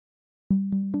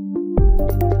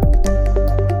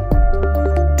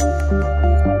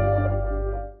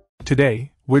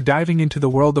Today, we're diving into the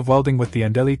world of welding with the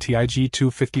ANDELI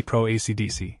TIG-250Pro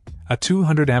ACDC, a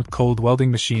 200-amp cold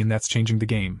welding machine that's changing the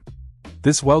game.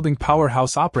 This welding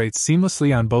powerhouse operates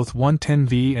seamlessly on both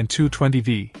 110V and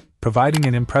 220V, providing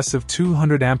an impressive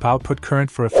 200-amp output current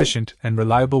for efficient and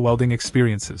reliable welding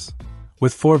experiences.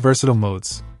 With 4 versatile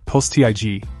modes, Pulse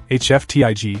TIG, HF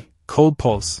TIG, Cold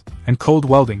Pulse, and Cold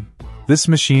Welding, this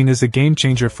machine is a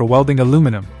game-changer for welding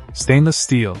aluminum, stainless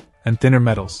steel, and thinner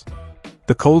metals.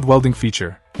 The cold welding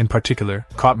feature, in particular,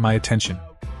 caught my attention.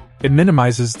 It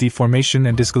minimizes deformation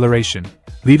and discoloration,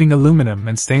 leaving aluminum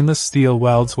and stainless steel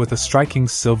welds with a striking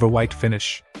silver-white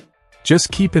finish.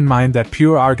 Just keep in mind that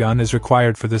pure argon is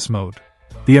required for this mode.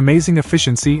 The amazing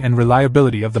efficiency and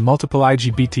reliability of the multiple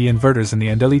IGBT inverters in the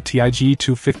ANDELI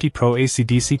TIG-250Pro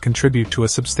ACDC contribute to a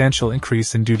substantial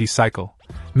increase in duty cycle,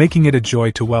 making it a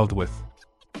joy to weld with.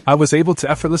 I was able to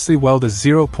effortlessly weld a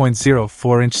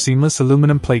 0.04-inch seamless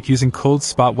aluminum plate using cold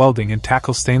spot welding and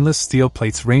tackle stainless steel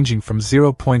plates ranging from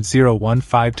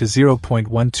 0.015 to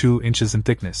 0.12 inches in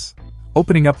thickness.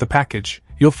 Opening up the package,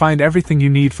 you'll find everything you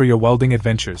need for your welding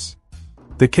adventures.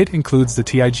 The kit includes the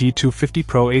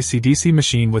TIG-250Pro ACDC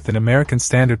machine with an American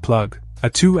standard plug, a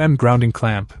 2M grounding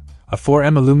clamp, a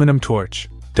 4M aluminum torch,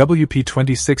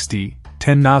 WP-2060,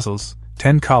 10 nozzles,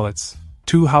 10 collets,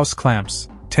 2 house clamps,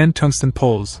 10 tungsten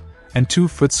poles, and 2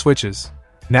 foot switches.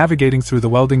 Navigating through the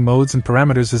welding modes and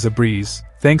parameters is a breeze,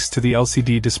 thanks to the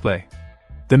LCD display.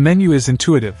 The menu is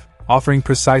intuitive, offering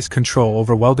precise control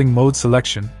over welding mode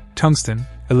selection, tungsten,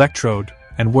 electrode,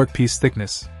 and workpiece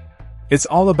thickness. It's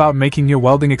all about making your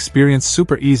welding experience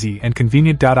super easy and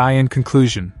convenient. In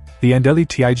conclusion, the ANDELI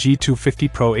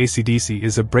TIG-250Pro ACDC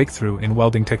is a breakthrough in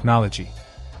welding technology.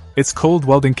 Its cold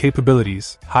welding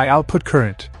capabilities, high output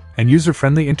current, and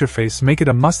user-friendly interface make it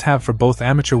a must-have for both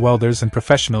amateur welders and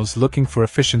professionals looking for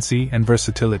efficiency and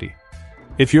versatility.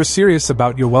 If you're serious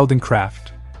about your welding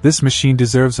craft, this machine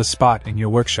deserves a spot in your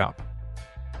workshop.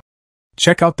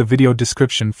 Check out the video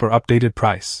description for updated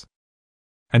price.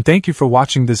 And thank you for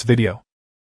watching this video.